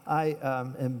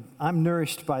I'm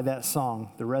nourished by that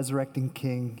song, The Resurrecting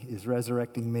King is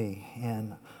Resurrecting Me.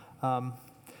 And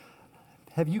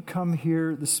have you come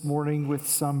here this morning with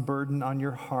some burden on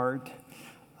your heart?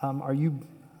 Are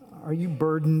you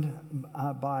burdened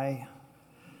by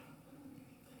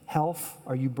health?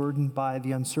 Are you burdened by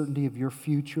the uncertainty of your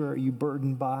future? Are you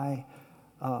burdened by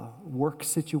work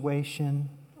situation?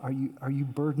 Are you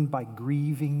burdened by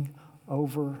grieving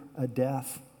over a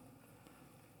death?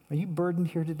 Are you burdened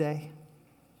here today?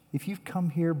 If you've come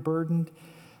here burdened,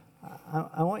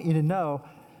 I want you to know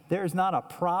there's not a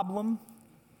problem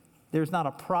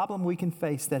we can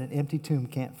face that an empty tomb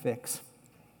can't fix.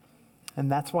 And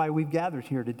that's why we've gathered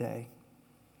here today,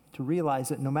 to realize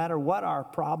that no matter what our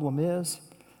problem is,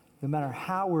 no matter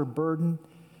how we're burdened,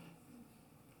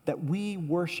 that we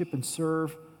worship and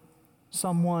serve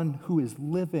someone who is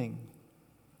living,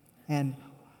 and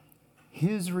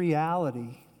his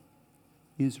reality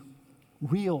is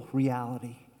real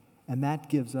reality, and that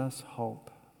gives us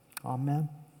hope. Amen.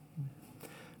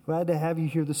 Glad to have you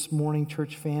here this morning,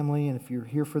 church family, and if you're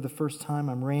here for the first time,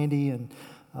 I'm Randy, and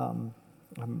I'm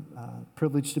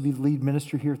privileged to be the lead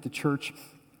minister here at the church.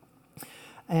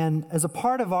 And as a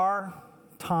part of our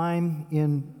time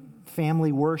in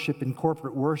family worship and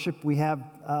corporate worship, we have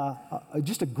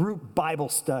just a group Bible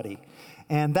study.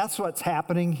 And that's what's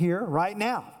happening here right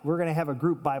now. We're going to have a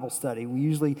group Bible study. We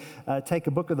usually take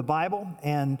a book of the Bible,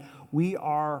 and we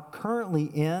are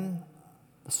currently in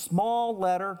the small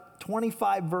letter,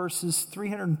 25 verses,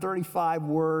 335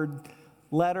 word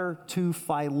letter to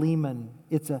Philemon.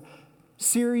 It's a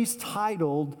series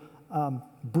titled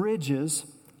Bridges,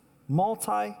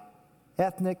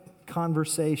 Multi-Ethnic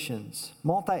Conversations.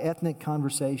 Multi-Ethnic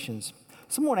Conversations.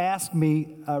 Someone asked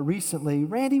me recently,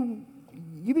 Randy,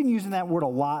 you've been using that word a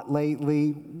lot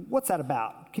lately. What's that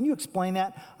about? Can you explain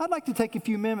that? I'd like to take a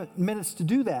few minutes to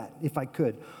do that, if I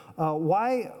could.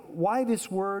 Why this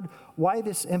word? Why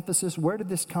this emphasis? Where did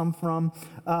this come from?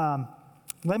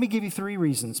 Let me give you 3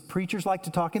 reasons. Preachers like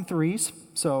to talk in threes,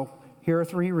 so here are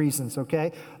 3 reasons,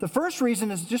 okay? The first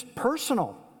reason is just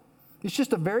personal. It's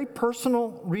just a very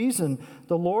personal reason.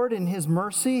 The Lord in His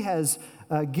mercy has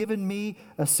given me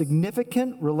a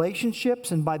significant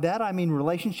relationships, and by that I mean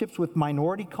relationships with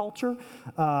minority culture,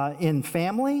 in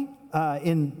family,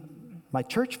 in my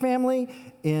church family,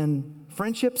 in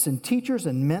friendships and teachers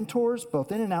and mentors,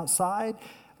 both in and outside.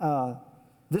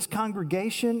 This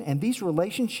congregation and these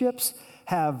relationships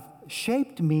have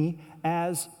shaped me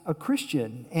as a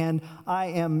Christian, and I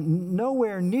am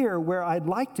nowhere near where I'd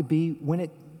like to be when it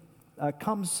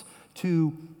comes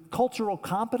to cultural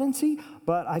competency,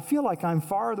 but I feel like I'm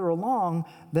farther along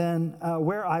than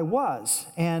where I was.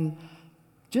 And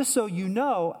just so you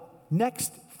know,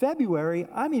 next February,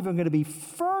 I'm even going to be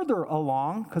further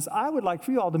along because I would like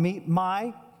for you all to meet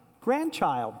my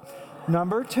grandchild,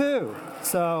 number 2.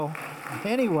 So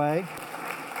anyway,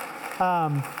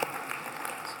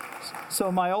 so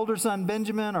my older son,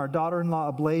 Benjamin, our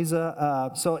daughter-in-law,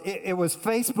 Ablaza, so it was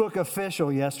Facebook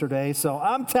official yesterday, so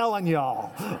I'm telling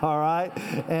y'all, all right?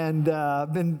 And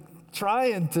I've been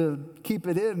trying to keep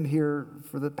it in here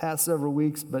for the past several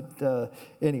weeks, but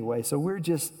anyway, so we're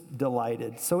just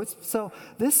delighted. So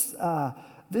this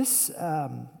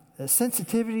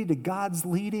sensitivity to God's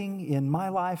leading in my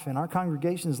life and our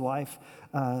congregation's life,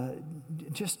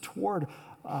 just toward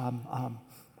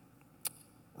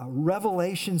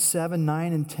Revelation 7,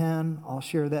 9, and 10, I'll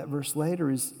share that verse later,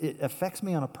 it affects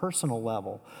me on a personal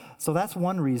level. So that's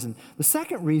one reason. The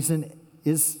second reason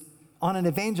is on an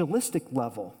evangelistic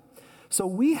level. So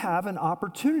we have an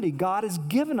opportunity. God has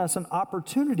given us an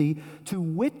opportunity to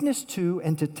witness to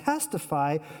and to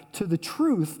testify to the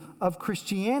truth of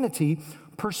Christianity,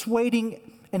 persuading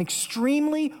an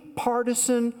extremely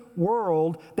partisan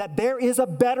world that there is a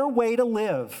better way to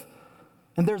live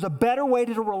and there's a better way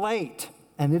to relate.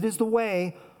 And it is the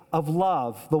way of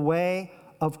love, the way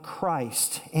of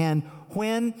Christ. And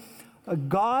when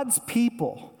God's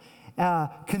people,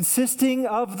 consisting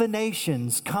of the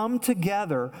nations, come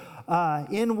together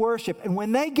in worship, and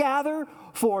when they gather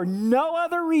for no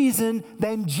other reason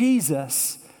than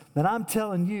Jesus, then I'm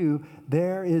telling you,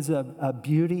 there is a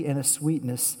beauty and a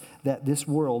sweetness that this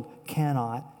world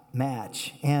cannot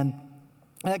match. And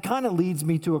that kind of leads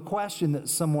me to a question that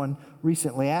someone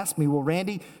recently asked me. Well,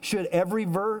 Randy, should every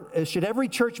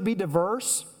church be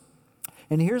diverse?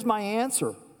 And here's my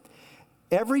answer.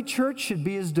 Every church should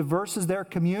be as diverse as their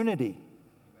community.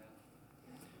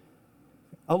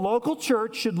 A local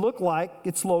church should look like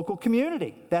its local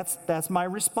community. That's my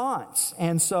response.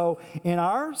 And so in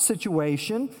our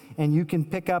situation, and you can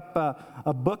pick up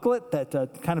a booklet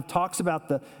that kind of talks about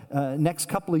the next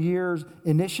couple of years'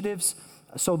 initiatives,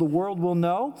 so the world will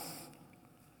know.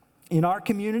 In our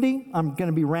community, I'm going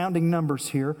to be rounding numbers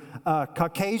here.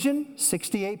 Caucasian,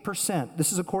 68%.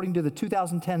 This is according to the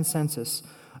 2010 census.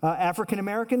 African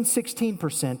American,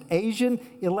 16%. Asian,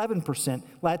 11%.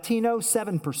 Latino,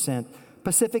 7%.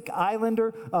 Pacific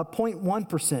Islander,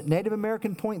 0.1%. Native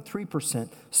American, 0.3%.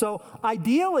 So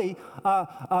ideally,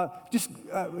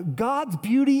 God's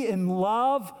beauty and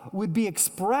love would be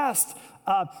expressed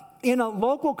in a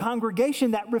local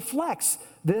congregation that reflects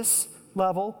this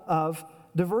level of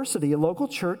diversity. A local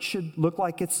church should look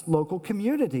like its local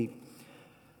community.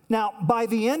 Now, by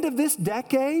the end of this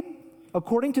decade,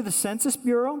 according to the Census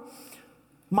Bureau,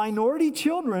 minority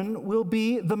children will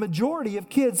be the majority of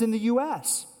kids in the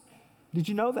U.S. Did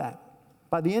you know that?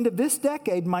 By the end of this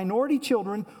decade, minority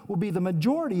children will be the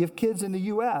majority of kids in the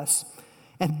U.S.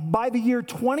 And by the year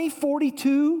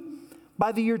 2042,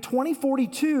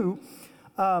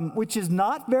 which is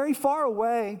not very far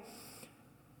away,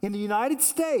 in the United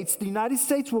States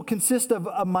will consist of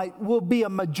will be a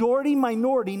majority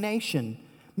minority nation,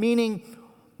 meaning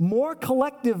more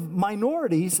collective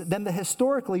minorities than the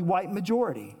historically white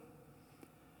majority.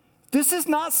 This is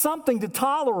not something to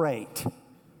tolerate.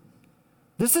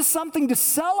 This is something to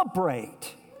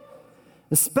celebrate,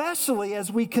 especially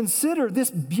as we consider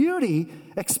this beauty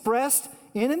expressed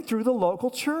in and through the local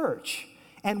church.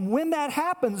 And when that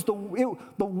happens, the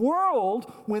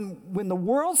world, when the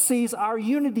world sees our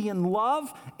unity in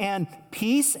love and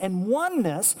peace and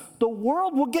oneness, the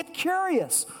world will get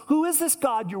curious. Who is this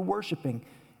God you're worshiping?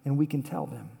 And we can tell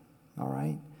them, all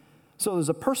right? So there's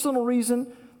a personal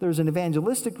reason, there's an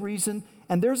evangelistic reason,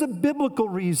 and there's a biblical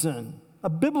reason.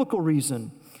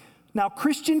 Now,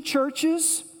 Christian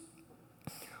churches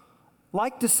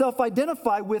like to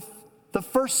self-identify with the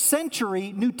first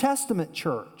century New Testament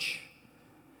church.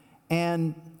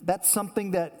 And that's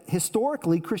something that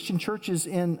historically Christian churches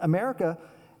in America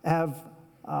have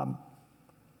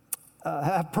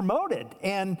promoted.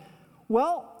 And,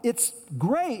 well, it's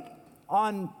great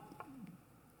on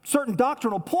certain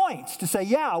doctrinal points to say,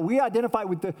 yeah, we identify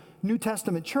with the New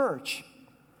Testament church.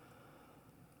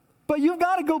 But you've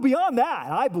got to go beyond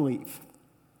that, I believe,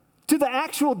 to the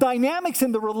actual dynamics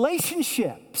and the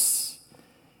relationships.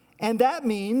 And that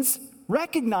means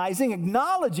recognizing,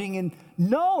 acknowledging, and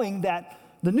knowing that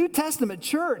the New Testament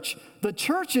church, the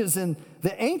churches in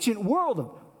the ancient world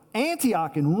of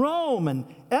Antioch and Rome and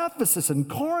Ephesus and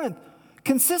Corinth,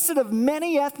 consisted of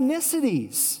many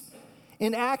ethnicities.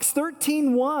 In Acts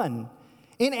 13:1,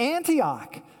 in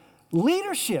Antioch,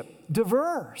 leadership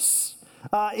diverse.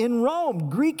 In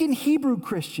Rome, Greek and Hebrew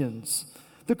Christians.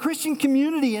 The Christian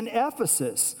community in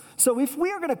Ephesus. So if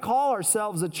we are going to call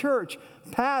ourselves a church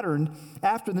patterned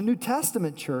after the New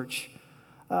Testament church,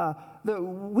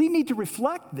 we need to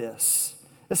reflect this,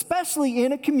 especially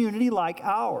in a community like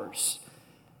ours.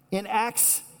 In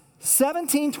Acts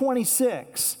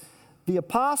 17:26, the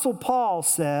Apostle Paul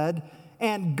said,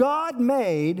 "And God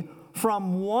made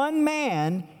from one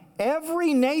man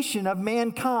every nation of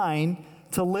mankind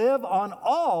to live on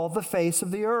all the face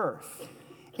of the earth."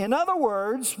 In other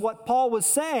words, what Paul was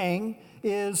saying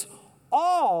is,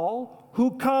 all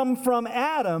who come from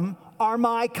Adam are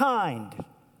my kind.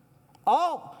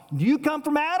 All. Do you come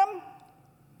from Adam?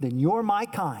 Then you're my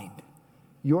kind.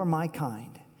 You're my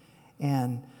kind.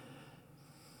 And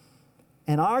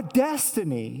our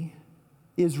destiny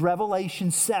is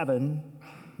Revelation 7,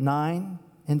 9,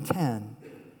 and 10.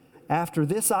 After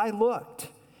this I looked,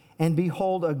 and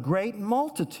behold, a great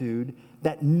multitude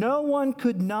that no one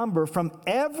could number, from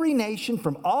every nation,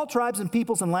 from all tribes and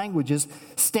peoples and languages,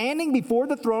 standing before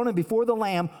the throne and before the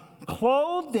Lamb,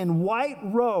 clothed in white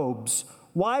robes.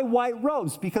 Why white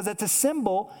robes? Because it's a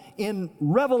symbol in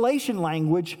Revelation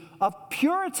language of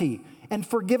purity and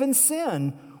forgiven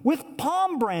sin, with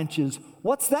palm branches.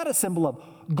 What's that a symbol of?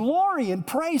 Glory and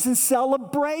praise and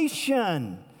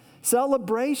celebration.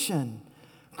 Celebration.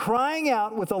 Crying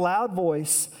out with a loud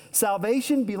voice,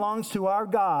 salvation belongs to our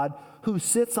God who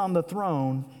sits on the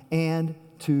throne and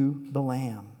to the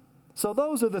Lamb. So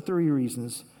those are the three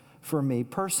reasons for me: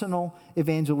 personal,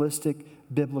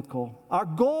 evangelistic, biblical. Our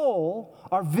goal,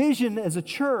 our vision as a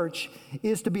church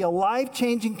is to be a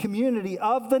life-changing community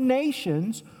of the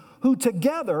nations who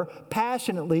together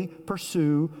passionately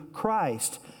pursue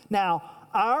Christ. Now,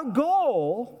 our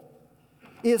goal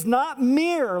is not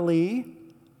merely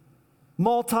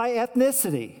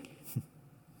multi-ethnicity.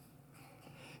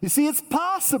 You see, it's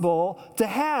possible to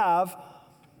have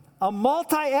a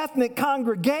multi-ethnic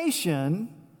congregation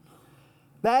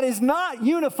that is not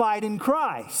unified in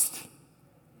Christ.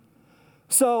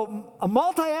 So, a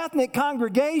multi-ethnic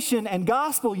congregation and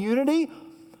gospel unity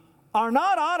are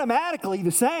not automatically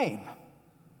the same.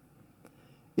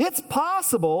 It's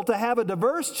possible to have a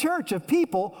diverse church of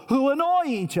people who annoy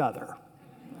each other.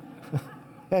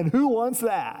 And who wants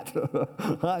that?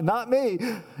 Not me,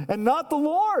 and not the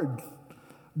Lord.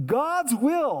 God's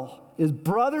will is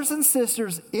brothers and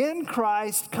sisters in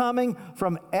Christ coming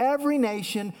from every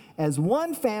nation as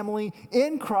one family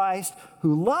in Christ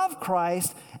who love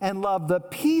Christ and love the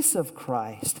peace of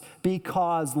Christ,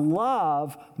 because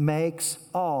love makes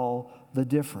all the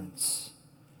difference.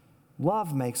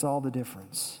 Love makes all the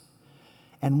difference.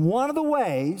 And one of the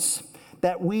ways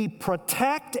that we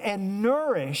protect and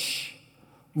nourish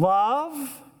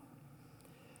love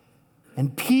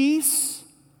and peace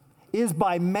is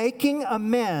by making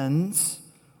amends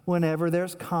whenever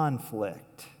there's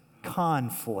conflict.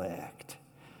 Conflict.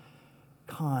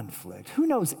 Who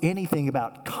knows anything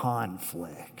about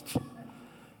conflict?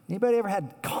 Anybody ever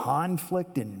had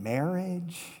conflict in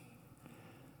marriage?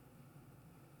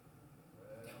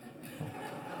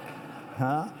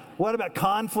 Huh? What about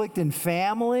conflict in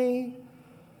family?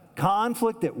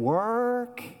 Conflict at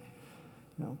work?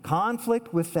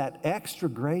 Conflict with that extra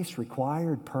grace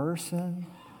required person?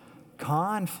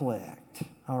 Conflict,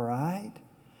 all right?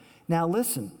 Now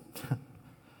listen,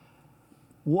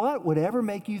 what would ever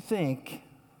make you think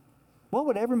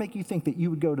that you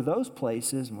would go to those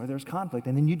places where there's conflict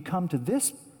and then you'd come to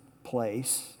this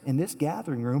place in this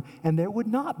gathering room and there would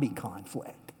not be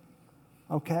conflict?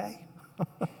 Okay?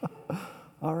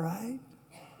 All right?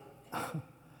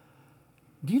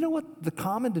 Do you know what the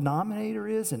common denominator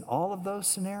is in all of those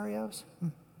scenarios?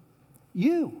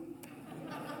 You.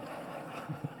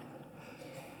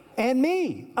 And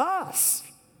me, us.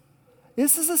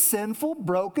 This is a sinful,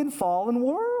 broken, fallen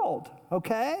world,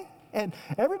 okay? And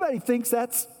everybody thinks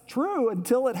that's true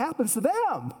until it happens to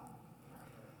them.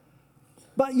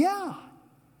 But yeah,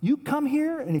 you come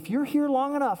here, and if you're here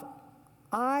long enough,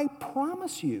 I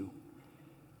promise you,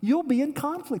 you'll be in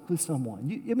conflict with someone.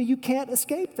 You can't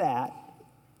escape that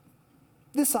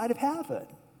this side of heaven.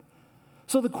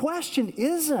 So the question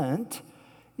isn't,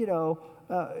 is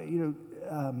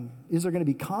there going to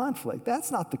be conflict?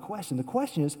 That's not the question. The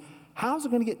question is, how's it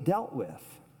going to get dealt with?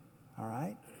 All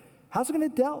right? How's it going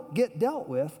to get dealt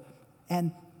with?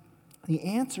 And the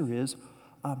answer is,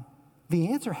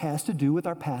 the answer has to do with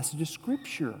our passage of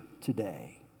Scripture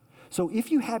today. So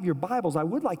if you have your Bibles, I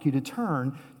would like you to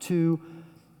turn to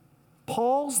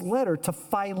Paul's letter to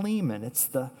Philemon. It's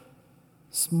the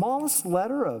smallest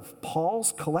letter of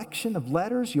Paul's collection of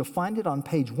letters. You'll find it on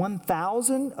page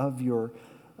 1000 of your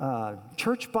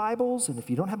church Bibles. And if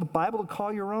you don't have a Bible to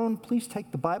call your own, please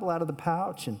take the Bible out of the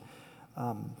pouch and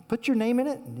put your name in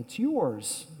it, and it's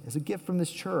yours as a gift from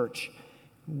this church.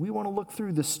 We want to look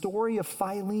through the story of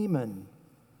Philemon.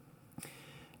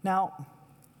 Now,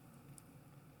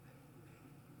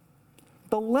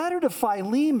 the letter to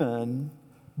Philemon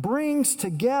brings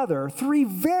together three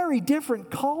very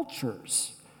different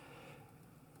cultures.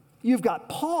 You've got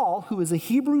Paul, who is a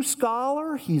Hebrew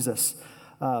scholar. He's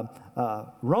a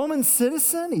Roman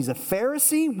citizen. He's a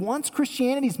Pharisee, once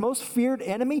Christianity's most feared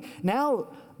enemy, now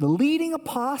the leading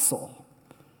apostle.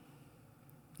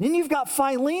 Then you've got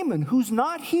Philemon, who's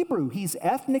not Hebrew. He's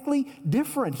ethnically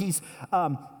different. He's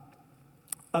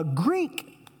a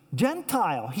Greek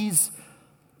Gentile. He's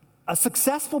a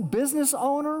successful business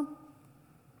owner.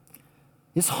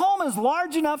 His home is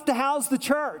large enough to house the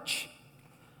church.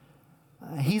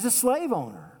 He's a slave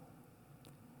owner.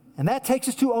 And that takes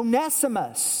us to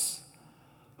Onesimus,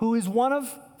 who is one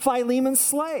of Philemon's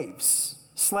slaves.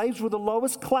 Slaves were the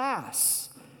lowest class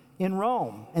in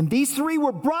Rome. And these three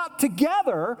were brought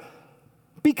together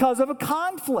because of a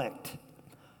conflict.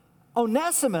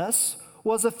 Onesimus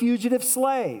was a fugitive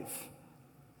slave.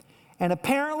 And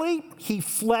apparently he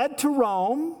fled to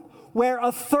Rome, where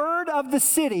a third of the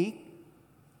city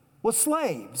was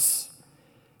slaves.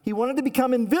 He wanted to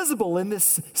become invisible in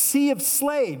this sea of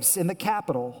slaves in the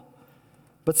capital.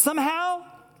 But somehow,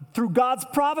 through God's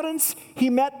providence,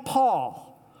 he met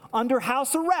Paul under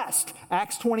house arrest,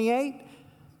 Acts 28,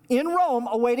 in Rome,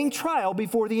 awaiting trial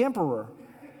before the emperor.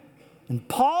 And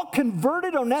Paul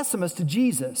converted Onesimus to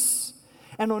Jesus.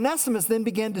 And Onesimus then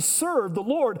began to serve the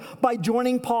Lord by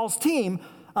joining Paul's team,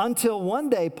 until one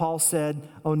day Paul said,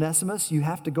 Onesimus, you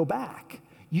have to go back.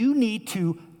 You need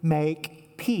to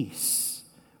make peace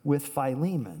with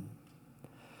Philemon.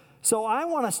 So I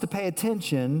want us to pay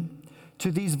attention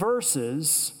to these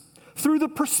verses through the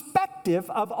perspective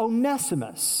of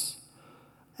Onesimus.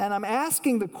 And I'm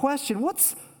asking the question,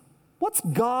 what's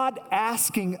God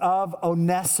asking of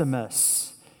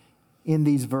Onesimus in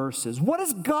these verses? What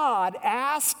is God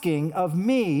asking of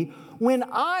me when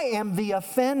I am the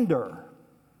offender?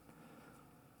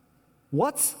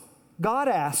 What's God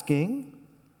asking?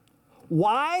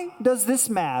 why does this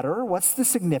matter? What's the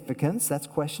significance? That's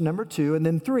question number 2. And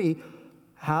then 3,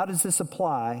 how does this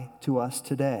apply to us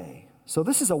today? So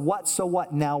this is a what, so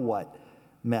what, now what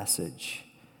message.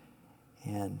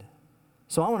 And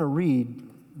so I want to read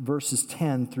verses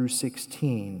 10 through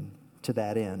 16 to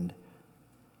that end.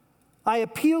 I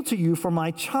appeal to you for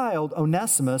my child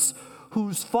Onesimus,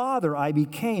 whose father I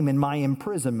became in my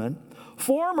imprisonment.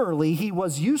 Formerly he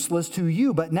was useless to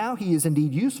you, but now he is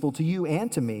indeed useful to you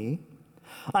and to me.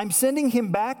 I'm sending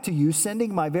him back to you,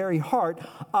 sending my very heart.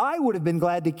 I would have been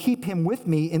glad to keep him with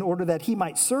me in order that he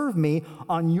might serve me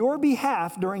on your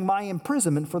behalf during my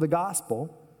imprisonment for the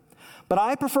gospel. But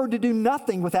I preferred to do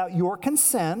nothing without your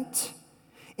consent,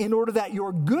 in order that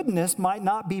your goodness might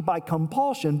not be by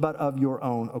compulsion, but of your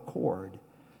own accord.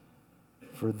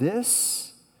 For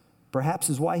this, perhaps,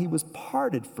 is why he was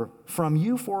parted from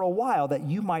you for a while, that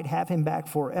you might have him back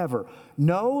forever,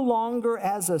 no longer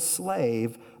as a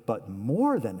slave, but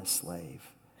more than a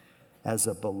slave, as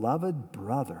a beloved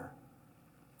brother,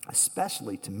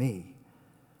 especially to me,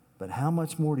 but how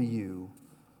much more to you,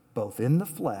 both in the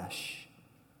flesh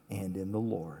and in the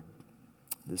Lord.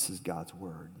 This is God's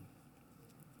word.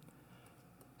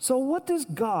 So what does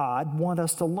God want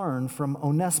us to learn from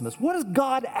Onesimus? What is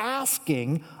God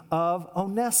asking of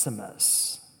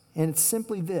Onesimus? And it's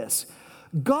simply this.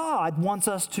 God wants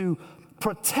us to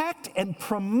protect and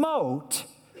promote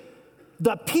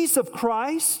the peace of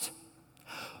Christ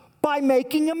by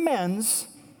making amends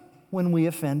when we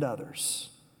offend others.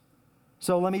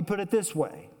 So let me put it this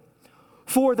way.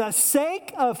 For the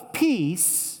sake of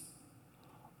peace,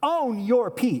 own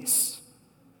your peace.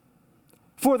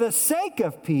 For the sake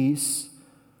of peace,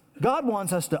 God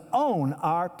wants us to own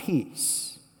our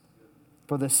peace.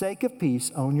 For the sake of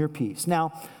peace, own your peace.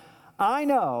 Now, I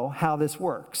know how this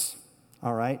works,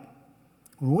 all right?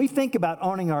 When we think about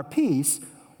owning our peace,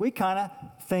 we kind of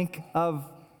think of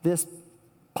this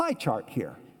pie chart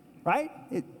here, right?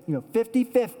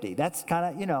 50-50. That's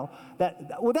kind of,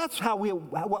 that's how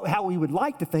we would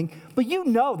like to think, but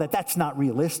that that's not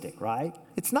realistic, right?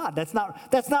 It's not. That's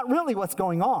not really what's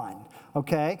going on.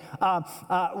 Okay,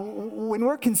 when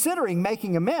we're considering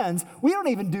making amends, we don't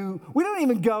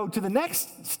even go to the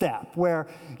next step where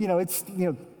it's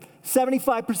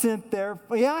 75% there.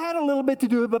 Yeah, I had a little bit to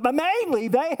do it, but mainly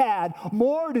they had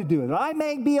more to do with it. I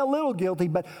may be a little guilty,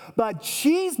 but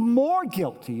she's more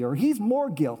guilty or he's more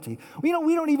guilty. We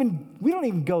don't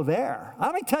even go there.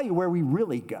 Let me tell you where we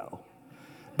really go.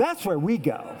 That's where we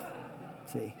go.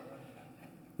 See,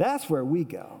 that's where we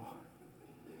go,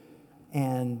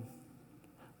 and.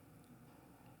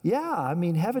 Yeah,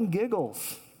 heaven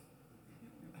giggles.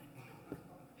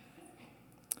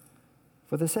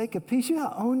 For the sake of peace, you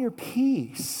gotta own your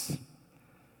peace.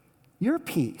 Your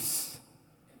peace.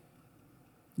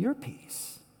 Your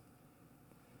peace.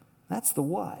 That's the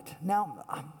what.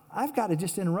 Now, I've got to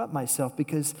just interrupt myself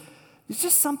because there's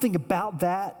just something about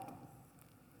that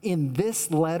in this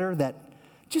letter that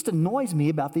just annoys me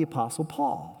about the Apostle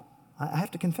Paul. I have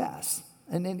to confess.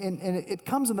 And it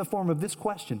comes in the form of this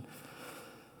question.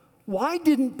 Why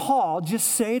didn't Paul just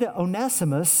say to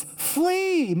Onesimus,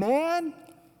 flee, man,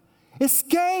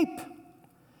 escape,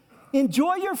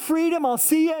 enjoy your freedom, I'll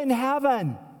see you in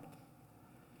heaven?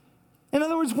 In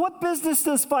other words, what business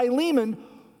does Philemon,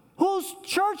 whose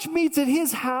church meets at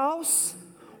his house,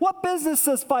 what business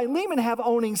does Philemon have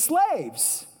owning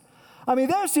slaves?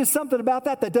 There's just something about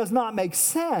that does not make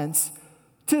sense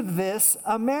to this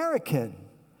American.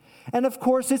 And of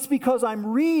course, it's because I'm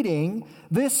reading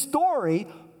this story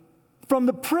from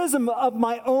the prism of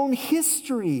my own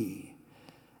history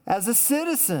as a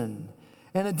citizen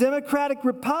in a democratic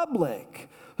republic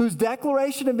whose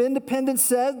Declaration of Independence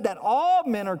said that all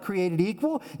men are created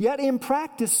equal, yet in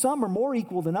practice some are more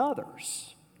equal than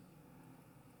others.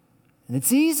 And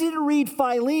it's easy to read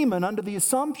Philemon under the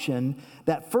assumption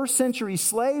that first century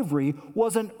slavery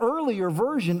was an earlier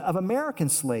version of American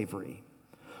slavery.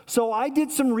 So I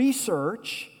did some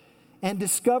research and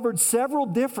discovered several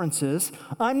differences.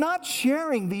 I'm not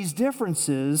sharing these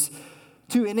differences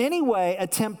to in any way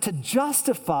attempt to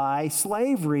justify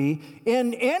slavery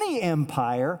in any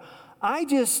empire. I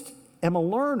just am a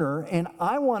learner and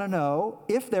I want to know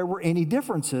if there were any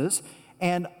differences.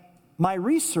 And my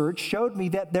research showed me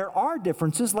that there are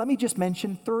differences. Let me just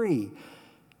mention 3.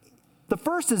 The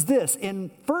first is this. In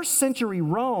first century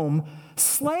Rome,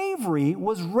 slavery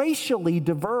was racially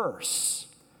diverse.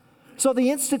 So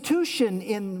the institution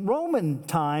in Roman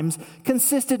times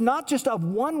consisted not just of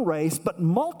one race, but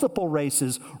multiple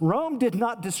races. Rome did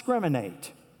not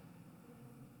discriminate.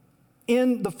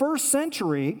 In the first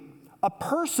century, a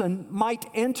person might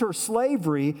enter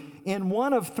slavery in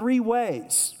one of 3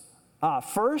 ways.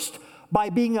 First, by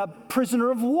being a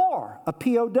prisoner of war, a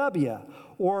POW,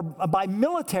 or by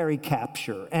military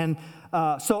capture. And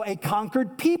so a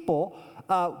conquered people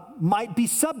might be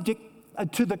subject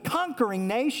to the conquering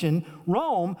nation,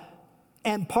 Rome,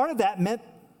 and part of that meant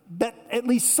that at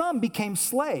least some became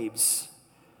slaves,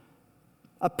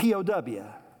 a POW.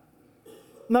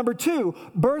 Number two,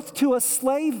 birth to a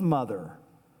slave mother.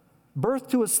 Birth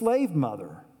to a slave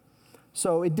mother.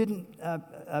 So it didn't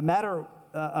matter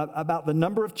about the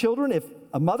number of children. If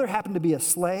a mother happened to be a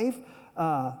slave,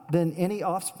 then any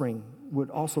offspring would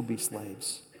also be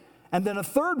slaves. And then a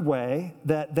third way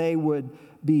that they would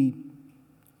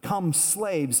become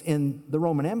slaves in the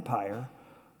Roman Empire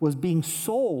was being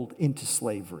sold into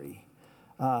slavery,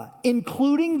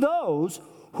 including those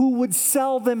who would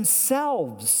sell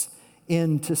themselves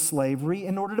into slavery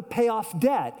in order to pay off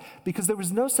debt, because there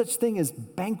was no such thing as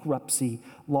bankruptcy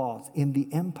laws in the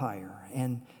empire,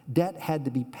 and debt had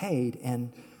to be paid,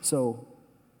 and so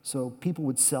people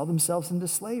would sell themselves into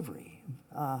slavery.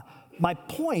 My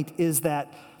point is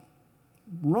that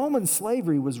Roman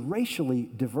slavery was racially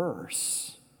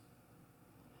diverse.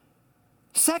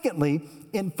 Secondly,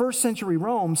 in first century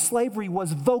Rome, slavery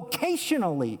was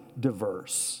vocationally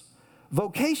diverse.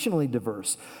 Vocationally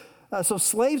diverse. So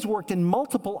slaves worked in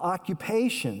multiple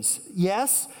occupations.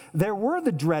 Yes, there were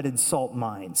the dreaded salt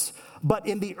mines, but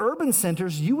in the urban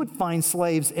centers, you would find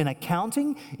slaves in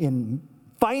accounting, in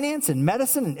finance, in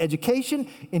medicine, in education,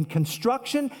 in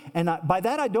construction. And by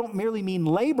that, I don't merely mean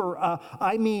labor.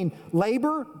 I mean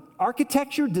labor,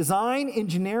 architecture, design,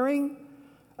 engineering,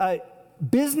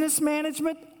 business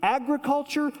management,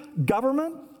 agriculture,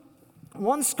 government.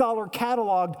 One scholar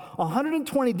cataloged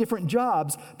 120 different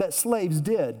jobs that slaves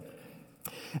did.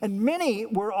 And many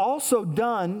were also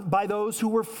done by those who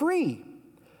were free.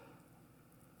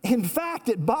 In fact,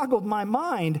 it boggled my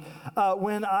mind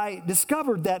when I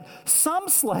discovered that some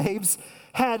slaves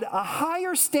had a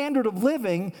higher standard of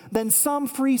living than some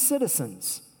free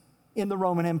citizens in the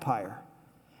Roman Empire.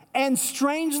 And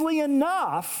strangely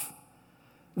enough,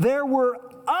 there were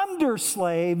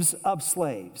under-slaves of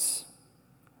slaves.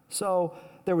 So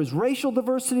there was racial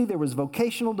diversity, there was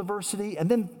vocational diversity, and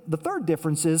then the third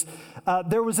difference is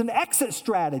there was an exit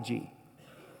strategy.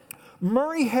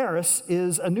 Murray Harris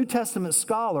is a New Testament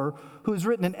scholar who's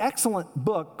written an excellent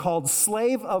book called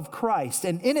Slave of Christ.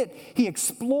 And in it, he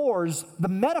explores the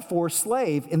metaphor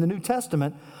slave in the New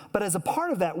Testament. But as a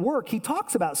part of that work, he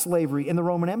talks about slavery in the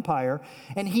Roman Empire.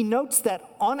 And he notes that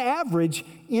on average,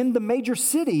 in the major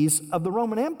cities of the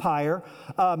Roman Empire,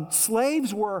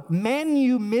 slaves were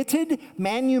manumitted,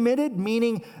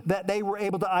 meaning that they were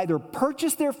able to either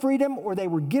purchase their freedom or they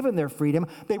were given their freedom.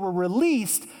 They were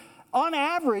released on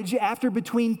average after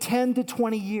between 10 to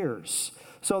 20 years.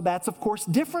 So that's, of course,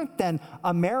 different than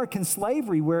American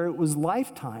slavery, where it was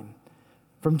lifetime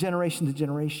from generation to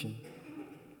generation.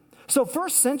 So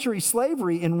first century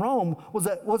slavery in Rome was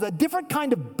a different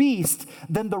kind of beast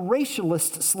than the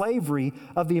racialist slavery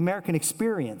of the American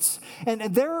experience.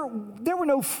 And there were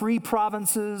no free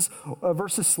provinces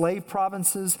versus slave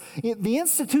provinces. The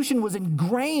institution was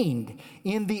ingrained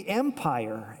in the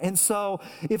empire. And so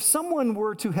if someone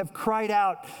were to have cried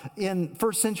out in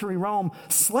first century Rome,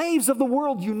 "Slaves of the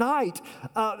world, unite,"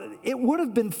 it would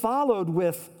have been followed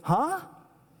with, "Huh?"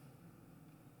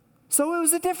 So it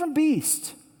was a different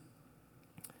beast.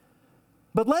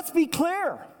 But let's be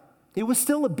clear, it was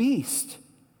still a beast.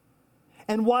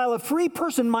 And while a free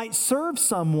person might serve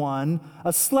someone,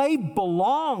 a slave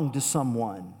belonged to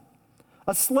someone.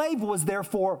 A slave was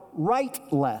therefore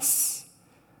rightless.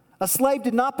 A slave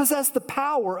did not possess the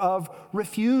power of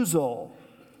refusal.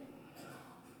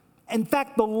 In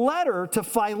fact, the letter to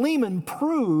Philemon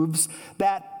proves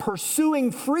that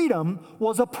pursuing freedom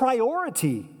was a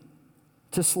priority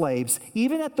to slaves,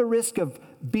 even at the risk of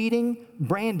beating,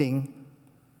 branding,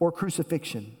 or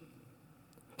crucifixion.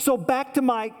 So back to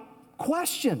my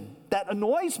question that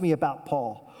annoys me about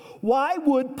Paul. Why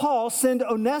would Paul send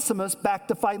Onesimus back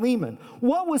to Philemon?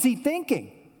 What was he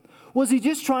thinking? Was he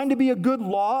just trying to be a good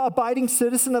law-abiding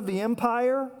citizen of the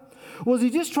empire? Was he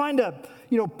just trying to,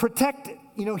 protect,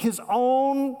 his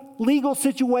own legal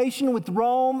situation with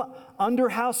Rome under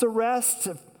house arrest?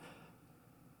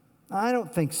 I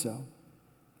don't think so.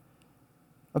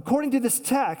 According to this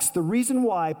text, the reason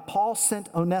why Paul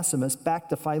sent Onesimus back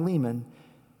to Philemon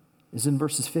is in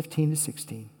verses 15 to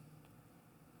 16.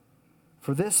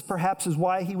 For this perhaps is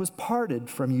why he was parted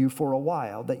from you for a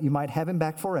while, that you might have him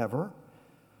back forever,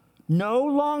 no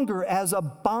longer as a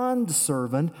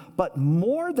bondservant, but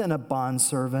more than a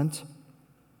bondservant,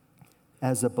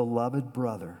 as a beloved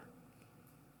brother.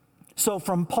 So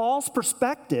from Paul's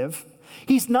perspective,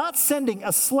 he's not sending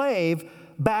a slave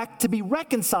back to be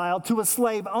reconciled to a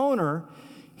slave owner.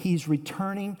 He's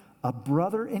returning a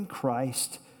brother in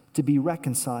Christ to be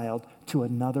reconciled to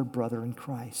another brother in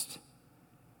Christ.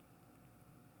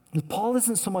 Paul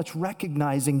isn't so much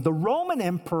recognizing the Roman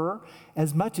emperor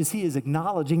as much as he is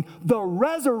acknowledging the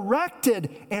resurrected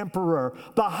emperor,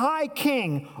 the high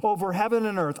king over heaven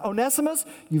and earth. Onesimus,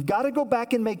 you've got to go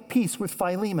back and make peace with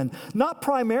Philemon, not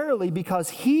primarily because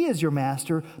he is your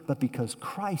master, but because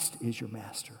Christ is your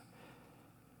master.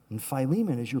 And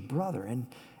Philemon is your brother.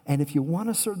 And if you want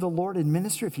to serve the Lord in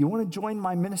ministry, if you want to join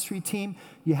my ministry team,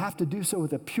 you have to do so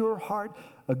with a pure heart,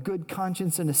 a good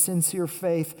conscience, and a sincere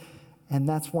faith. And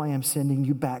that's why I'm sending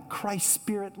you back. Christ's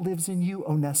Spirit lives in you,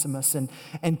 Onesimus,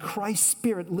 and Christ's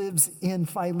Spirit lives in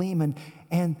Philemon.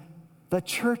 And the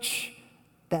church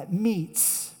that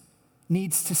meets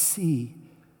needs to see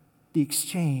the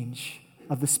exchange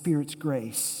of the Spirit's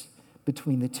grace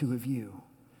between the two of you.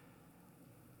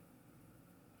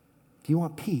 If you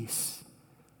want peace,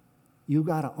 you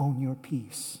got to own your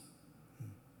peace.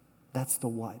 That's the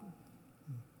what.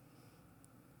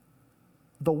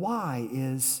 The why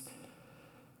is,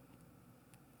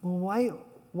 well,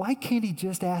 why can't he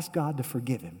just ask God to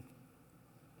forgive him?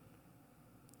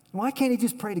 Why can't he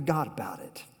just pray to God about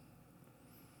it?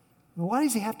 Why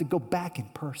does he have to go back in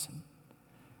person?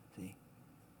 See?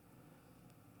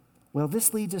 Well,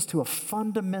 this leads us to a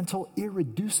fundamental,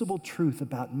 irreducible truth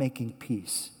about making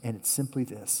peace, and it's simply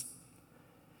this.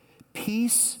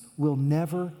 Peace will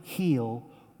never heal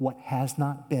what has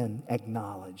not been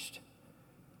acknowledged.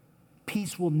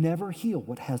 Peace will never heal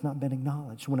what has not been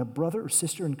acknowledged. When a brother or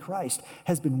sister in Christ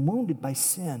has been wounded by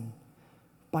sin,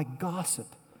 by gossip,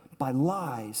 by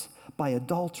lies, by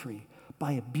adultery,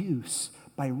 by abuse,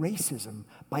 by racism,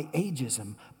 by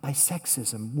ageism, by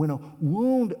sexism, when a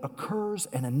wound occurs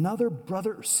and another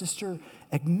brother or sister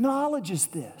acknowledges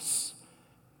this,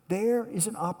 there is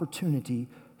an opportunity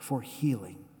for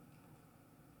healing.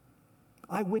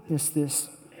 I witnessed this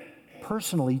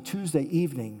personally Tuesday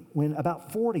evening when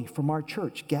about 40 from our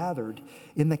church gathered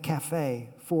in the cafe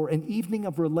for an evening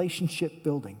of relationship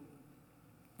building.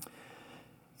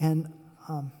 And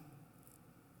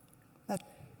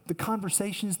the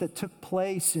conversations that took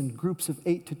place in groups of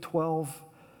 8 to 12,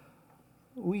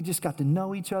 we just got to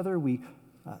know each other. We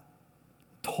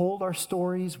told our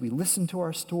stories. We listened to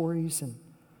our stories. And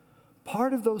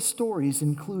part of those stories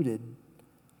included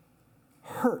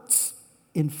hurts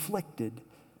inflicted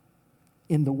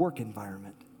in the work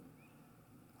environment.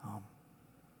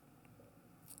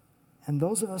 And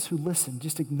those of us who listened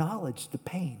just acknowledged the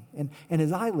pain. And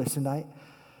as I listened,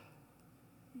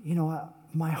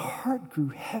 my heart grew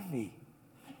heavy.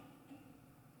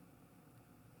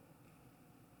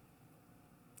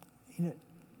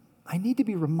 I need to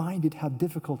be reminded how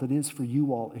difficult it is for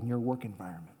you all in your work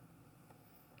environment.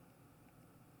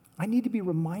 I need to be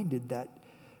reminded that,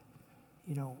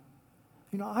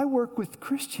 I work with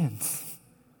Christians,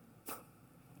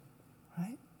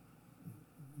 right?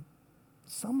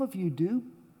 Some of you do,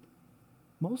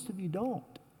 most of you don't.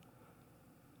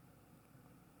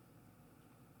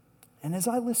 And as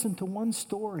I listened to one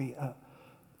story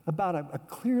about a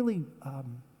clearly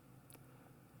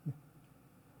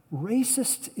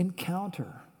racist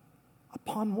encounter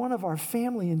upon one of our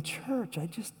family in church,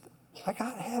 I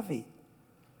got heavy.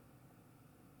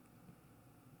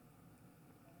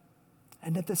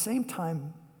 And at the same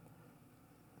time,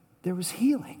 there was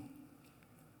healing.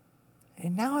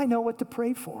 And now I know what to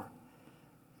pray for.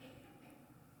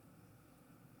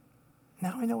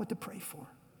 Now I know what to pray for.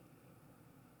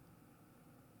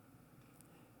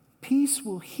 Peace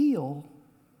will heal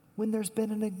when there's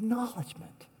been an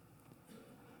acknowledgement.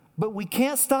 But we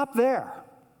can't stop there.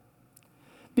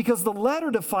 Because the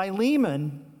letter to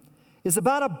Philemon is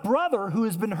about a brother who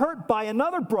has been hurt by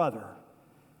another brother.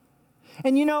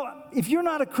 And if you're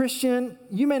not a Christian,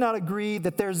 you may not agree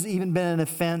that there's even been an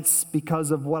offense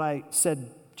because of what I said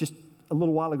just a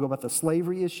little while ago about the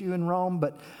slavery issue in Rome.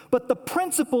 But the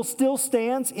principle still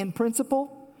stands in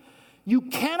principle. You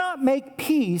cannot make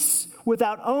peace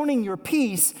without owning your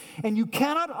peace, and you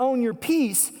cannot own your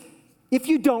peace if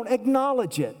you don't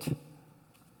acknowledge it.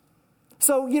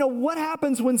 So, what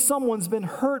happens when someone's been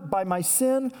hurt by my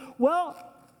sin? Well,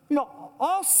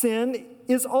 all sin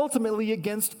is ultimately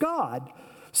against God.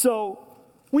 So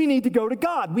we need to go to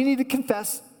God. We need to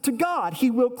confess to God.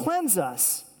 He will cleanse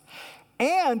us.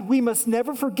 And we must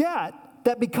never forget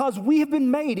that because we have been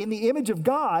made in the image of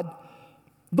God,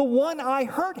 the one I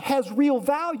hurt has real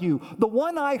value. The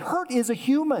one I hurt is a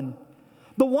human.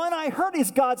 The one I hurt is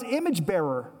God's image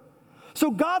bearer. So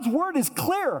God's word is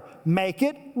clear. Make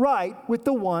it right with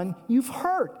the one you've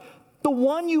hurt. The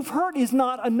one you've hurt is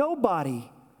not a nobody.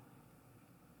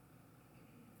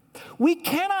 We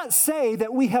cannot say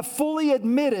that we have fully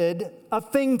admitted a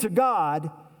thing to God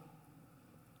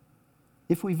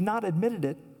if we've not admitted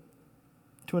it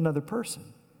to another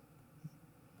person.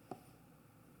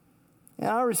 And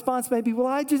our response may be, well,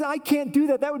 I can't do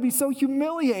that. That would be so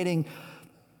humiliating.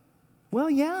 Well,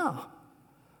 yeah.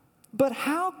 But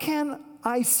how can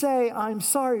I say I'm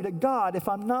sorry to God if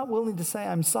I'm not willing to say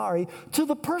I'm sorry to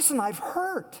the person I've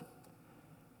hurt?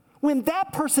 When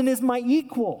that person is my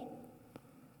equal,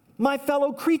 my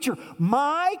fellow creature,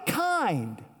 my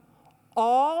kind.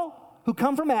 All who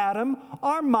come from Adam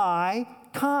are my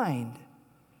kind.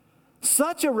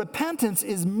 Such a repentance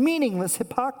is meaningless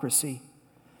hypocrisy.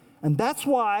 And that's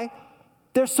why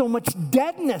there's so much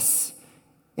deadness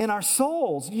in our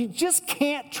souls. You just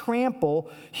can't trample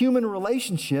human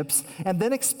relationships and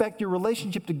then expect your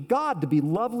relationship to God to be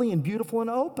lovely and beautiful and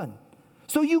open.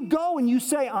 So you go and you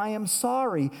say, I am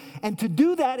sorry. And to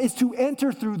do that is to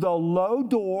enter through the low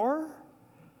door,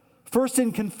 first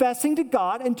in confessing to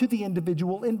God and to the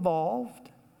individual involved.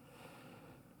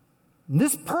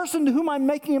 This person to whom I'm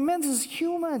making amends is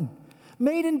human,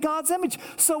 made in God's image.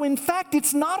 So in fact,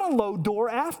 it's not a low door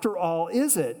after all,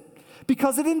 is it?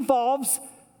 Because it involves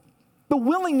the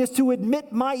willingness to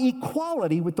admit my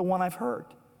equality with the one I've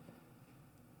hurt.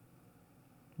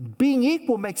 Being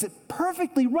equal makes it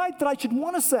perfectly right that I should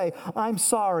want to say, I'm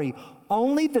sorry.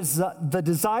 Only the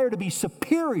desire to be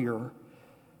superior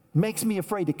makes me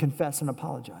afraid to confess and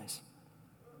apologize.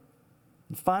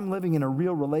 If I'm living in a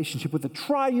real relationship with a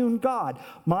triune God,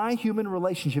 my human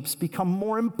relationships become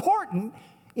more important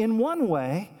in one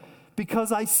way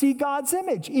because I see God's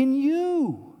image in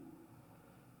you.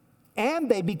 And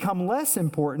they become less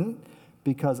important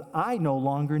because I no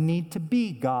longer need to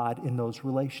be God in those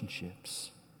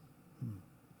relationships.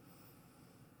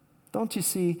 Don't you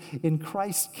see, in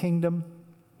Christ's kingdom,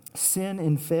 sin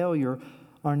and failure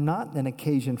are not an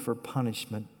occasion for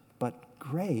punishment, but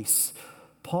grace.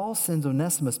 Paul sends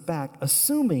Onesimus back,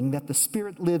 assuming that the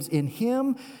Spirit lives in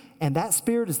him, and that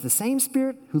Spirit is the same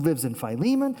Spirit who lives in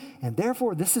Philemon, and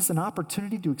therefore this is an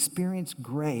opportunity to experience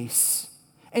grace.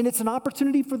 And it's an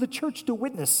opportunity for the church to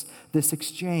witness this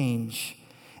exchange.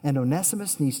 And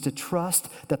Onesimus needs to trust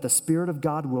that the Spirit of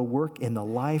God will work in the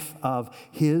life of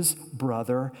his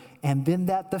brother, and then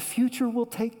that the future will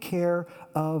take care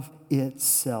of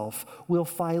itself. Will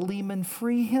Philemon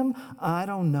free him? I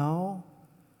don't know.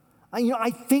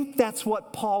 I think that's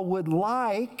what Paul would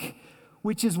like,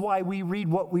 which is why we read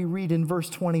what we read in verse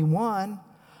 21.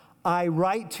 I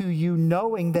write to you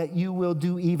knowing that you will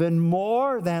do even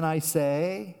more than I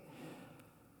say.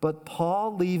 But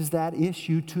Paul leaves that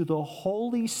issue to the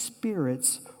Holy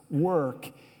Spirit's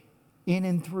work in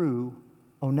and through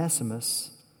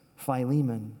Onesimus,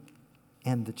 Philemon,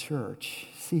 and the church.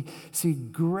 See,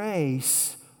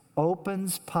 grace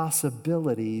opens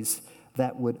possibilities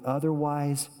that would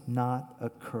otherwise not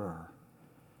occur,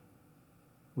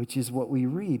 which is what we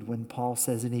read when Paul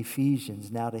says in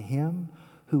Ephesians, now to him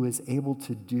who is able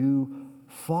to do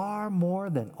far more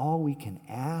than all we can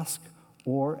ask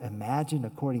or imagine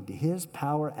according to his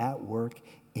power at work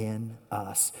in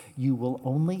us. You will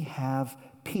only have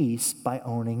peace by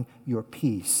owning your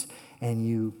peace. And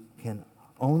you can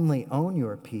only own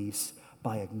your peace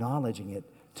by acknowledging it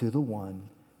to the one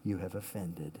you have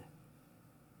offended.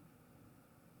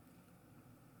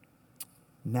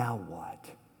 Now what?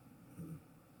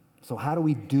 So how do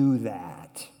we do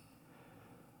that?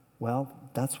 Well,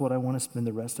 that's what I want to spend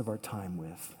the rest of our time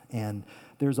with. And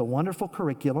there's a wonderful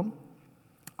curriculum.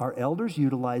 Our elders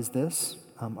utilize this.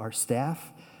 Our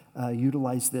staff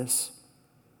utilize this.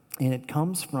 And it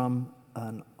comes from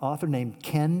an author named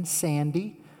Ken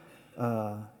Sande.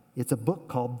 It's a book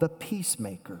called The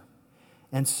Peacemaker.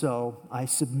 And so I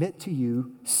submit to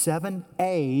you 7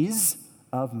 A's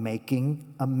of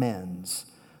making amends.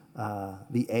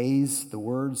 The A's, the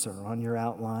words are on your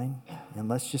outline, and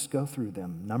let's just go through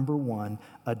them. Number 1,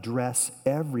 address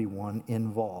everyone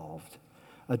involved.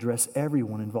 Address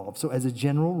everyone involved. So as a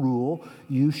general rule,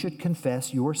 you should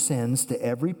confess your sins to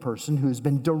every person who has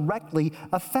been directly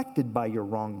affected by your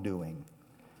wrongdoing.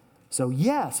 So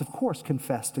yes, of course,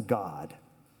 confess to God.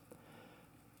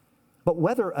 But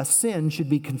whether a sin should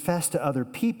be confessed to other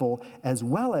people as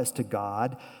well as to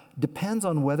God depends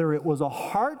on whether it was a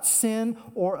heart sin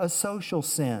or a social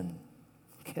sin.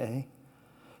 Okay?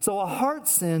 So a heart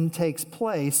sin takes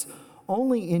place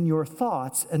only in your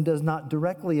thoughts and does not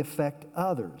directly affect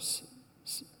others.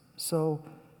 So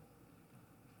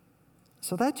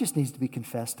that just needs to be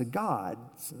confessed to God.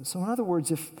 So in other words,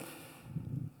 if,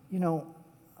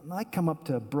 I come up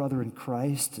to a brother in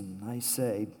Christ and I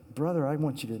say, brother, I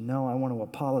want you to know I want to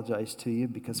apologize to you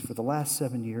because for the last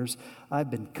 7 years, I've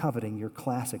been coveting your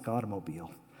classic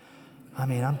automobile. I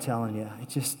mean, I'm telling you,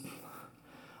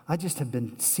 I just have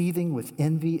been seething with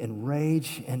envy and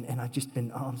rage, and I've just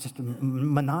been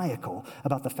maniacal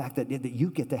about the fact that you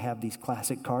get to have these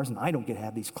classic cars and I don't get to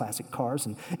have these classic cars,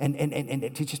 and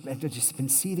I've just been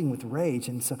seething with rage,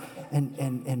 and so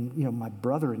my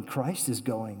brother in Christ is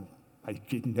going, I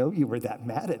didn't know you were that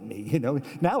mad at me.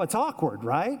 Now it's awkward,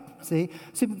 right? See,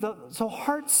 so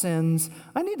heart sins.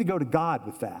 I need to go to God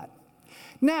with that.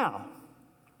 Now,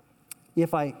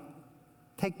 if I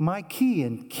take my key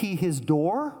and key his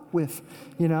door with,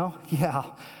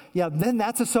 then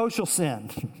that's a social sin.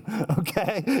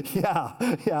 Okay?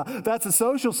 Yeah, that's a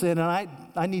social sin, and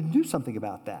I need to do something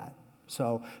about that.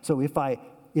 So if I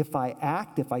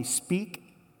speak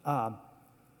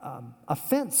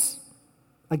offense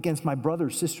against my brother or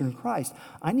sister in Christ,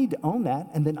 I need to own that,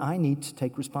 and then I need to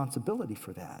take responsibility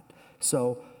for that.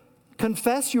 So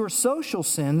confess your social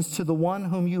sins to the one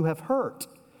whom you have hurt.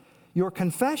 Your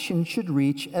confession should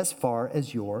reach as far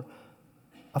as your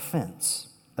offense.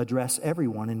 Address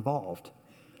everyone involved.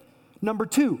 Number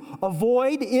 2,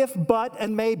 avoid if, but,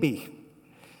 and maybe.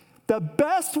 The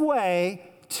best way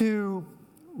to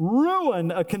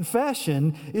ruin a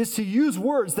confession is to use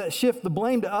words that shift the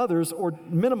blame to others or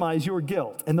minimize your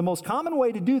guilt. And the most common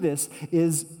way to do this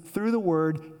is through the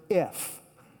word if.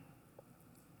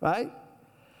 Right?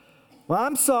 Well,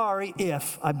 I'm sorry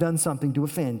if I've done something to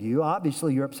offend you.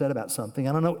 Obviously, you're upset about something.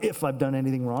 I don't know if I've done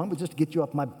anything wrong, but just to get you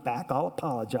off my back, I'll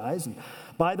apologize. And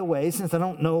by the way, since I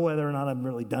don't know whether or not I've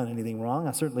really done anything wrong,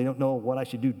 I certainly don't know what I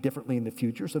should do differently in the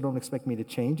future, so don't expect me to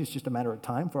change. It's just a matter of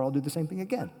time for I'll do the same thing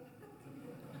again.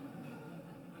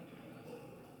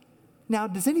 Now,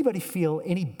 does anybody feel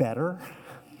any better?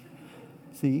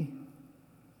 See?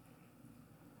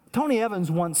 Tony Evans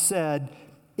once said,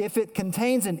 if it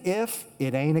contains an if,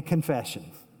 it ain't a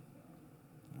confession.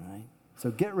 All right?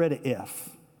 So get rid of if,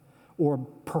 or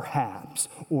perhaps,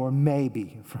 or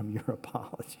maybe from your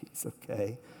apologies,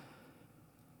 okay?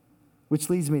 Which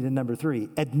leads me to number 3,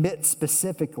 admit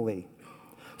specifically.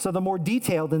 So the more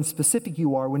detailed and specific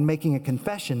you are when making a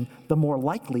confession, the more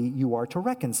likely you are to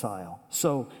reconcile.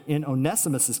 So in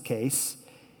Onesimus' case,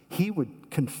 he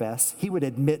would confess, he would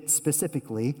admit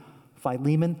specifically,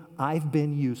 Philemon, I've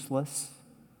been useless.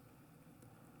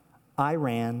 I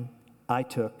ran, I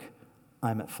took,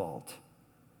 I'm at fault.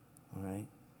 All right?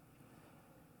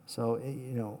 So,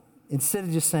 instead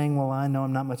of just saying, well, I know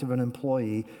I'm not much of an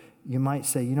employee, you might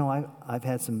say, I've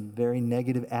had some very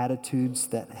negative attitudes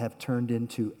that have turned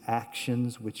into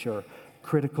actions which are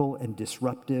critical and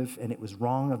disruptive, and it was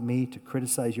wrong of me to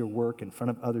criticize your work in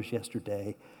front of others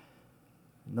yesterday.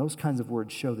 And those kinds of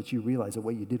words show that you realize that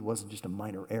what you did wasn't just a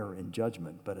minor error in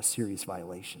judgment, but a serious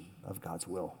violation of God's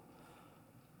will.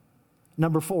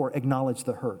 Number 4, acknowledge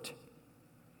the hurt.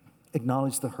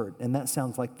 Acknowledge the hurt. And that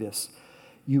sounds like this.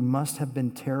 You must have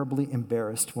been terribly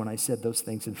embarrassed when I said those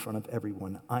things in front of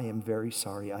everyone. I am very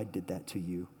sorry I did that to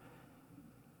you.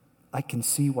 I can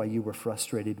see why you were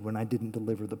frustrated when I didn't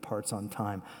deliver the parts on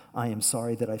time. I am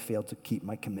sorry that I failed to keep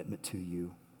my commitment to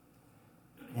you.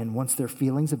 And once their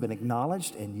feelings have been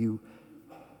acknowledged and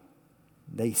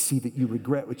they see that you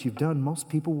regret what you've done, most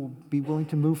people will be willing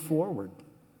to move forward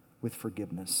with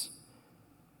forgiveness.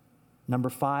 Number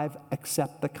 5,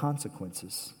 accept the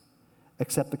consequences.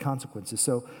 Accept the consequences.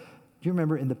 So, do you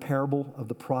remember in the parable of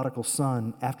the prodigal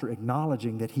son, after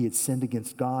acknowledging that he had sinned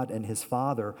against God and his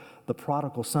father, the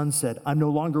prodigal son said, I'm no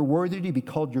longer worthy to be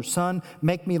called your son.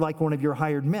 Make me like one of your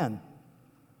hired men.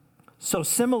 So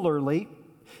similarly,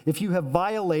 if you have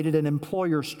violated an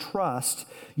employer's trust,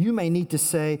 you may need to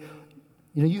say,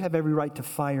 you have every right to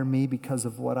fire me because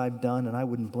of what I've done, and I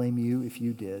wouldn't blame you if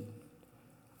you did.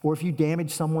 Or if you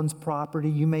damage someone's property,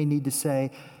 you may need to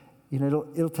say,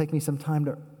 it'll take me some time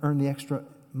to earn the extra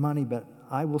money, but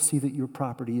I will see that your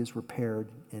property is repaired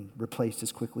and replaced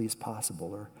as quickly as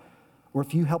possible. Or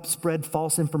if you help spread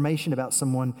false information about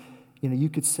someone, you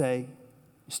could say,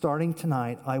 starting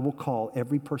tonight, I will call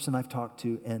every person I've talked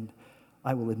to and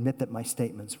I will admit that my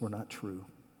statements were not true.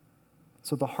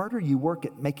 So the harder you work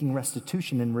at making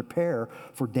restitution and repair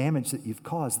for damage that you've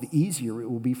caused, the easier it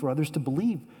will be for others to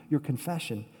believe your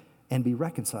confession and be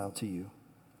reconciled to you.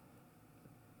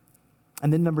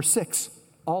 And then number 6,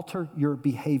 alter your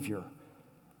behavior.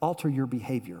 Alter your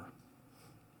behavior.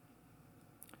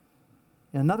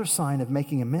 And another sign of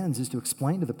making amends is to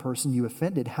explain to the person you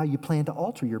offended how you plan to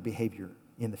alter your behavior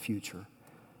in the future.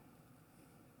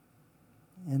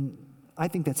 And I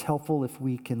think that's helpful if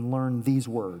we can learn these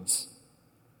words.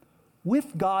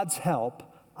 With God's help,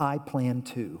 I plan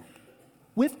to.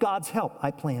 With God's help,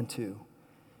 I plan to.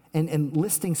 And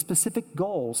listing specific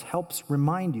goals helps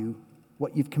remind you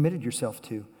what you've committed yourself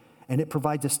to. And it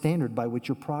provides a standard by which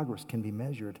your progress can be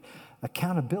measured.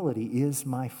 Accountability is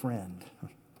my friend.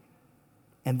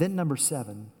 And then number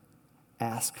 7,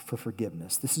 ask for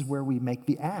forgiveness. This is where we make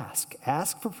the ask.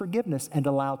 Ask for forgiveness and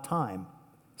allow time.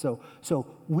 So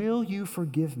will you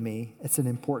forgive me? It's an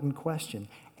important question.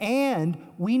 And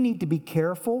we need to be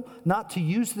careful not to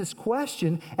use this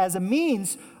question as a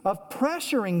means of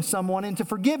pressuring someone into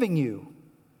forgiving you.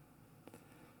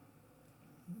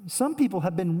 Some people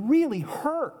have been really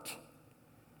hurt.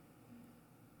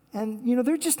 And,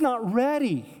 they're just not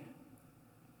ready.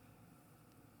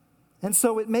 And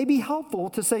so it may be helpful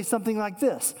to say something like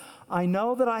this. I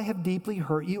know that I have deeply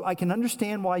hurt you. I can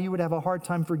understand why you would have a hard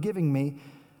time forgiving me.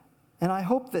 And I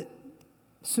hope that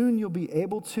soon you'll be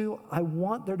able to. I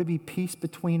want there to be peace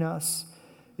between us.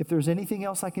 If there's anything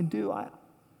else I can do,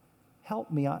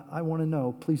 help me. I want to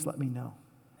know. Please let me know.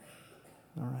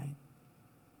 All right.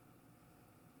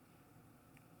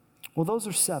 Well, those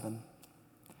are 7.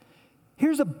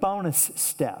 Here's a bonus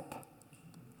step.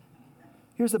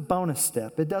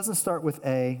 It doesn't start with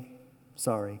A.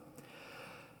 Sorry.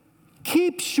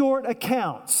 Keep short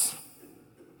accounts.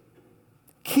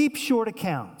 Keep short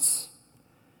accounts.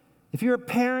 If you're a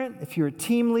parent, if you're a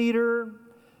team leader,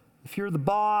 if you're the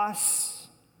boss,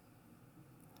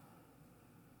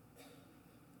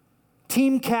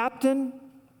 team captain,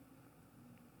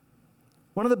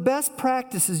 one of the best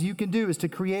practices you can do is to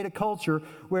create a culture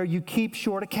where you keep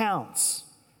short accounts.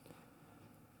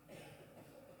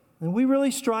 And we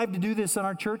really strive to do this on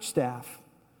our church staff.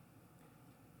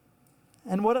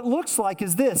 And what it looks like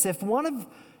is this. If one of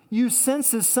you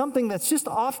senses something that's just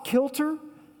off kilter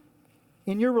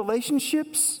in your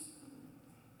relationships,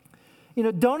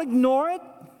 don't ignore it.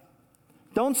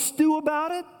 Don't stew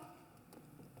about it.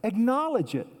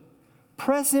 Acknowledge it.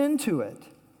 Press into it.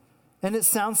 And it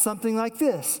sounds something like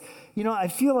this. I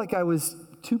feel like I was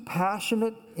too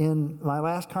passionate in my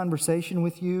last conversation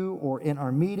with you or in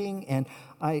our meeting, and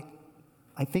I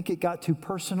think it got too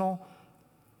personal.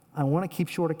 I want to keep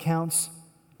short accounts.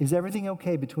 Is everything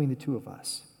okay between the two of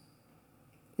us?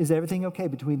 Is everything okay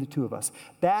between the two of us?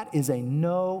 That is a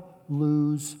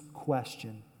no-lose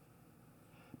question.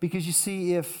 Because you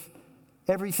see, if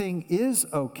everything is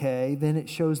okay, then it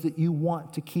shows that you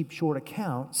want to keep short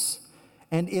accounts.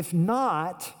 And if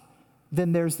not,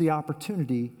 then there's the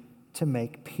opportunity to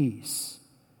make peace.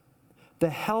 The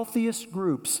healthiest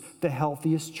groups, the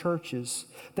healthiest churches,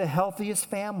 the healthiest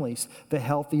families, the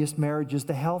healthiest marriages,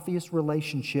 the healthiest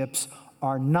relationships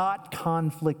are not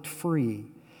conflict-free.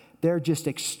 They're just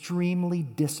extremely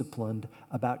disciplined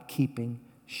about keeping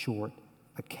short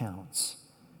accounts.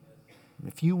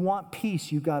 If you want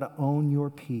peace, you've got to own your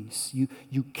peace.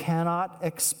 You cannot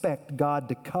expect God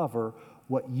to cover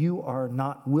what you are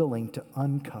not willing to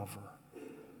uncover.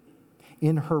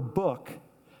 In her book,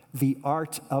 The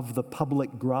Art of the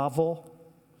Public Grovel,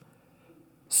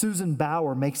 Susan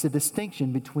Bauer makes a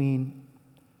distinction between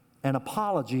an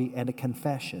apology and a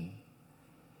confession.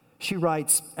 She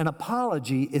writes, an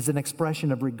apology is an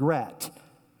expression of regret.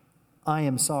 I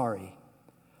am sorry.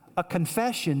 A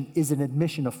confession is an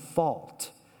admission of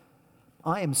fault.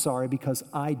 I am sorry because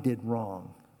I did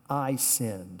wrong. I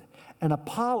sinned. An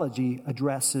apology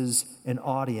addresses an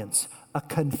audience. A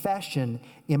confession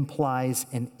implies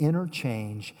an inner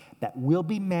change that will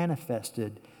be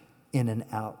manifested in an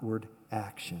outward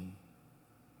action.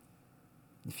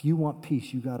 If you want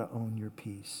peace, you got to own your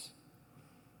peace.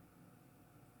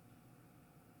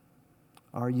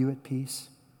 Are you at peace?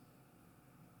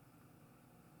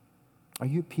 Are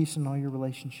you at peace in all your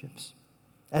relationships?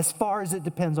 As far as it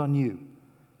depends on you.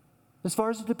 As far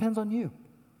as it depends on you.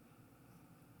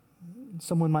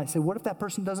 Someone might say, what if that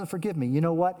person doesn't forgive me? You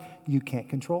know what? You can't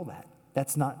control that.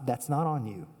 That's not on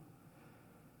you.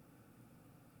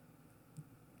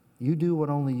 You do what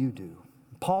only you do.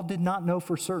 Paul did not know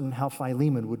for certain how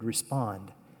Philemon would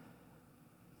respond.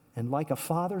 And like a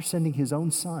father sending his own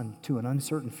son to an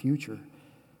uncertain future,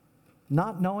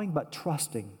 not knowing but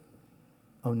trusting,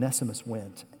 Onesimus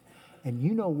went. And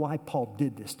you know why Paul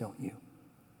did this, don't you?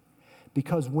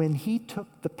 Because when he took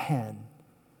the pen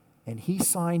and he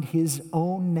signed his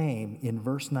own name in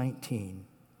verse 19,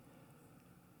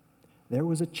 there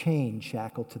was a chain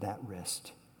shackled to that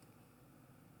wrist.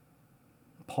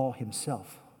 Paul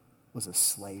himself was a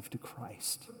slave to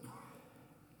Christ.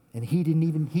 And he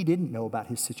didn't know about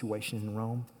his situation in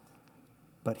Rome,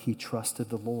 but he trusted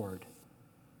the Lord.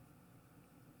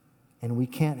 And we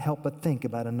can't help but think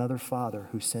about another father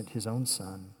who sent his own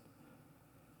son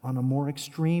on a more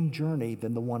extreme journey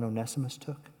than the one Onesimus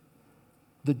took.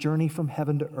 The journey from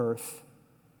heaven to earth,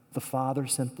 the Father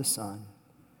sent the Son.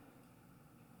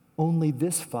 Only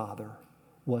this father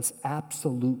was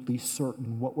absolutely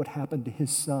certain what would happen to his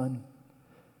son.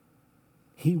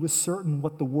 He was certain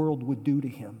what the world would do to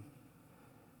him.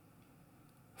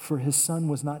 For his son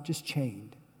was not just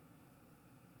chained,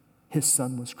 his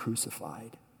son was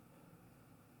crucified.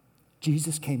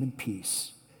 Jesus came in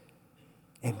peace,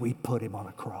 and we put him on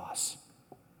a cross.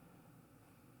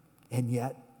 And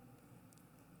yet,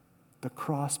 the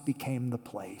cross became the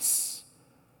place,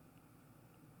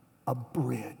 a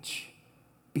bridge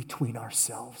between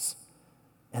ourselves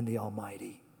and the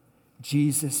Almighty.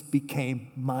 Jesus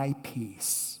became my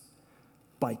peace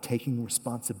by taking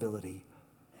responsibility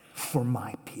for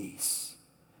my peace.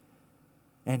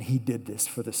 And he did this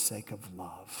for the sake of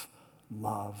love.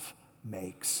 Love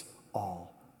makes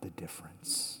all the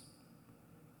difference.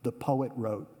 The poet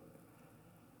wrote,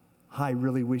 I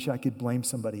really wish I could blame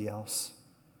somebody else.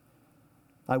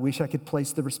 I wish I could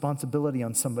place the responsibility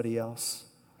on somebody else.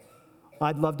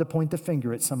 I'd love to point the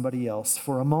finger at somebody else.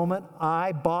 For a moment,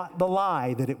 I bought the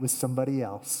lie that it was somebody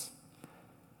else.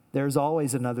 There's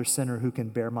always another sinner who can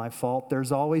bear my fault.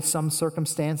 There's always some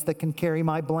circumstance that can carry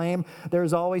my blame.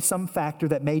 There's always some factor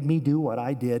that made me do what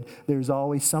I did. There's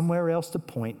always somewhere else to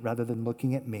point rather than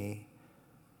looking at me.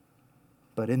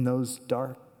 But in those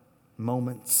dark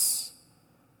moments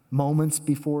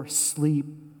before sleep,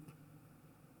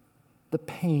 the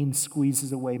pain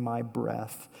squeezes away my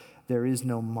breath. There is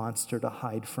no monster to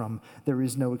hide from. There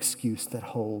is no excuse that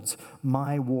holds.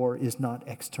 My war is not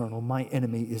external. My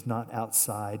enemy is not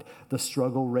outside. The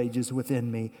struggle rages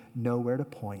within me. Nowhere to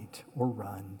point or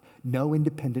run. No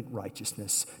independent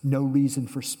righteousness. No reason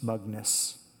for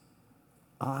smugness.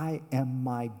 I am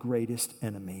my greatest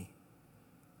enemy,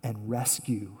 and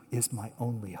rescue is my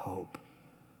only hope.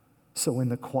 So in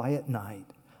the quiet night,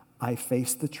 I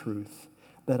face the truth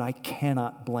that I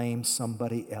cannot blame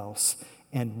somebody else.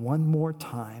 And one more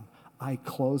time, I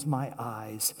close my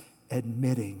eyes,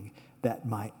 admitting that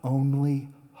my only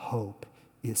hope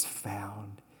is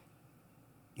found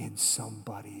in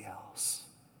somebody else.